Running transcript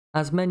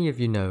As many of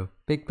you know,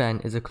 Big Ben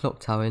is a clock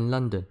tower in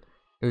London.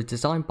 It was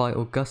designed by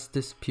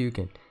Augustus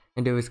Pugin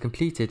and it was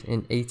completed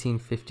in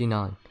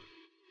 1859.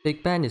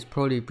 Big Ben is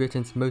probably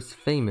Britain's most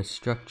famous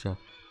structure,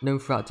 known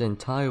throughout the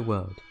entire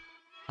world.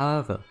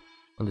 However,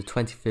 on the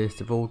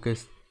 21st of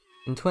August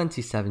in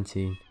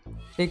 2017,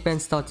 Big Ben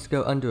started to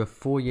go under a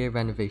 4-year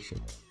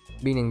renovation,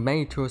 meaning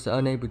many tourists are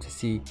unable to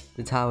see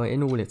the tower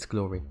in all its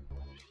glory.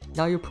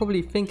 Now you're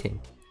probably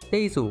thinking,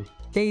 Basil,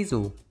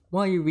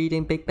 why are you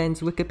reading Big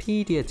Ben's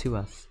Wikipedia to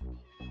us?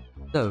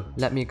 So,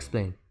 let me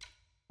explain.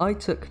 I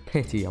took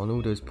pity on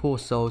all those poor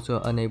souls who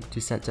are unable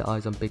to set their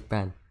eyes on Big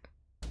Ben.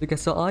 So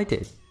guess what I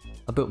did?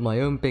 I built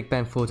my own Big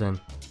Ben for them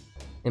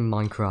in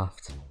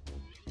Minecraft.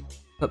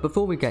 But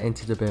before we get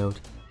into the build,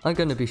 I'm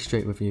gonna be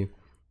straight with you.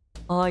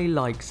 I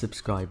like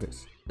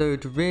subscribers, so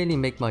it would really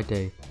make my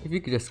day if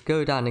you could just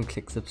go down and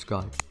click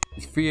subscribe.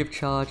 It's free of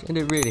charge and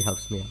it really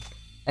helps me out.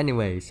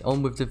 Anyways,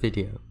 on with the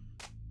video.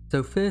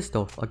 So first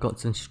off, I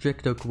got some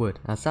strict oak wood,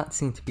 as that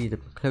seemed to be the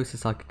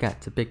closest I could get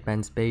to Big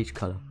Ben's beige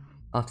colour.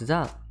 After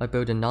that, I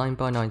built a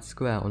 9x9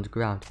 square on the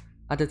ground,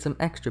 added some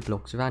extra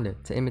blocks around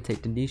it to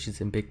imitate the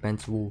niches in Big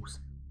Ben's walls.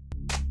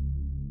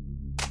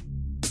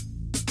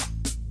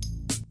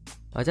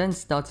 I then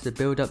started to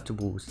build up the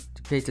walls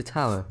to create a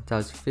tower that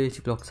was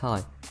 30 blocks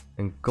high,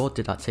 and god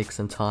did that take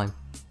some time.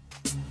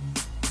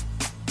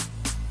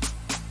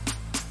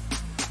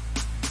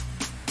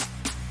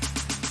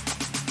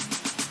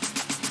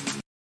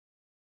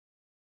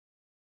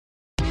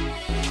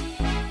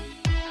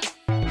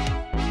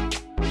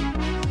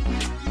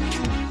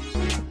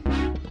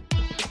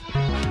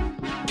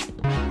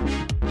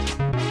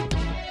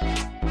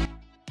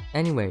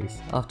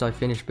 Anyways, after I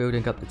finished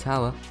building up the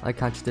tower, I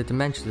counted the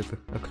dimensions of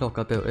a clock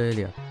I built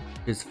earlier.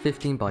 It was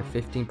 15 by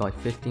 15 by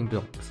 15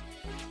 blocks.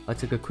 I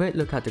took a quick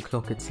look at the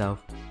clock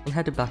itself and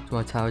headed back to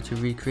my tower to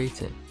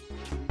recreate it.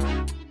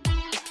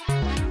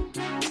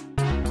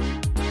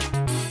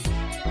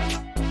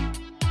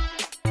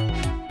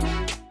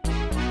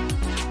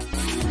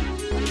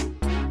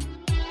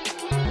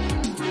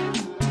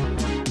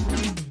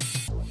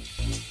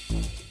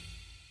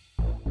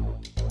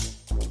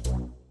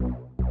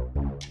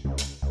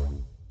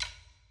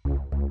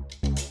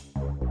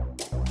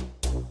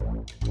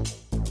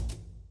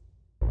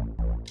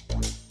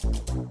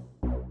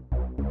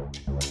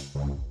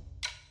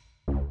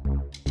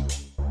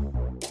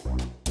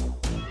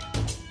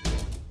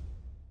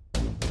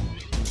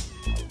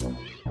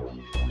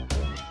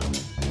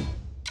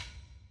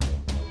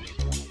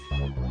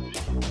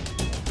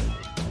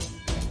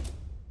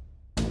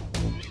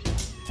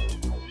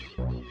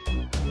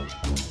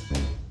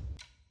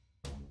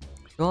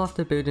 So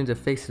after building the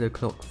face of the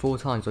clock 4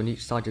 times on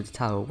each side of the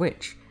tower,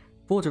 which,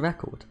 for the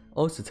record,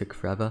 also took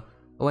forever,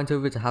 I went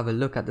over to have a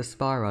look at the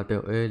spire I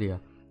built earlier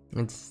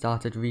and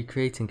started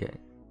recreating it.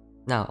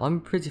 Now, I'm a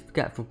pretty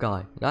forgetful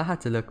guy and I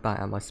had to look back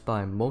at my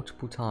spire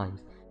multiple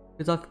times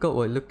because I forgot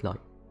what it looked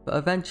like, but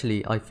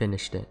eventually I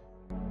finished it.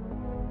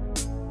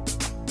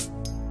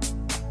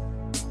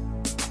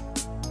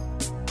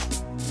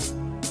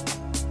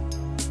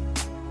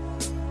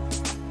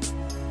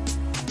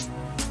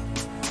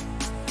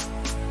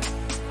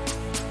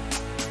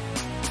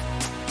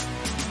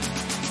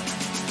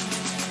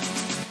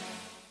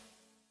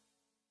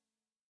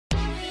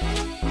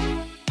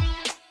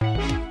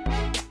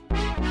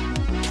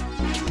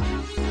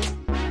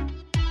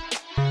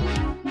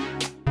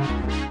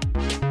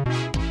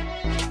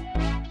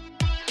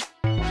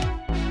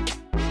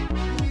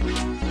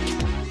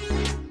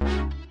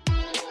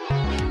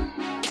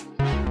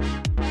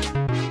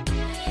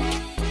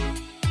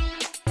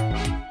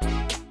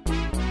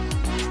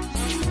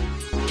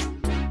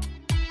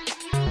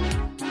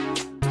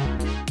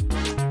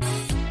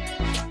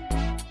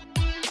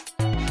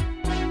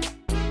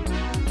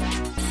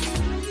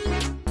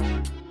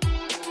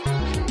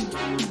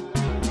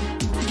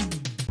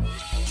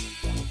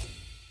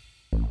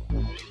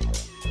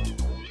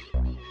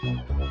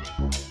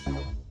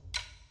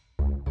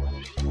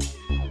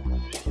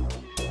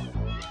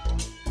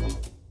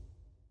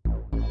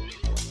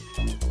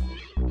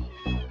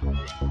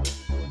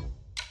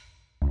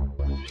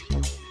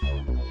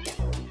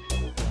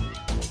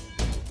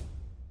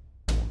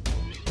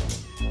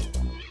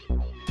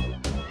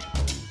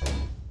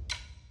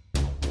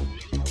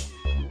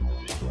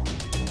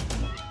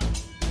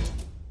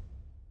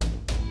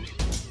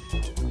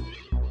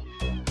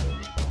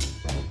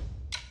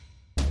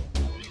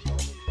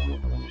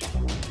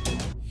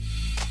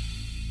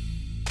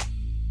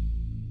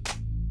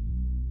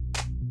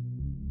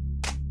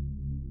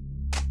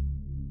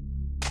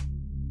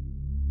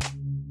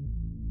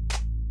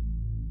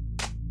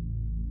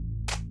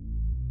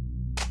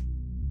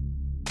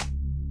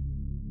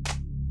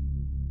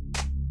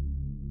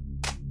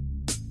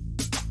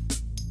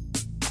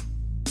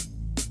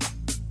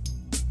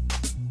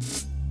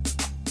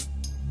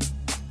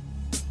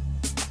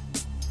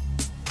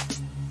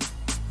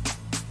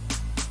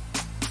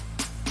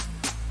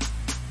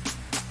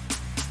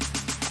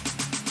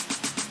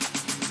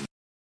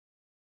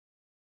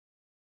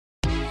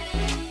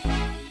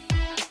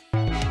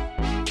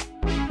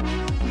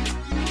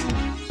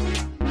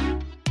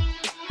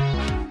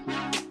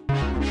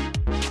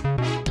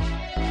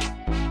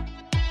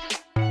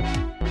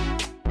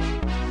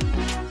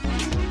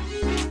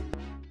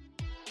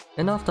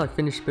 And after I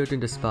finished building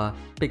the spa,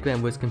 Big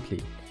Ben was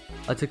complete.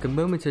 I took a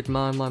moment to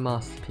admire my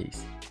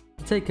masterpiece,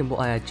 and take in what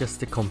I had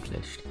just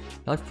accomplished.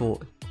 I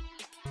thought,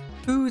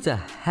 who the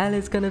hell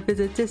is gonna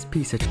visit this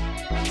piece of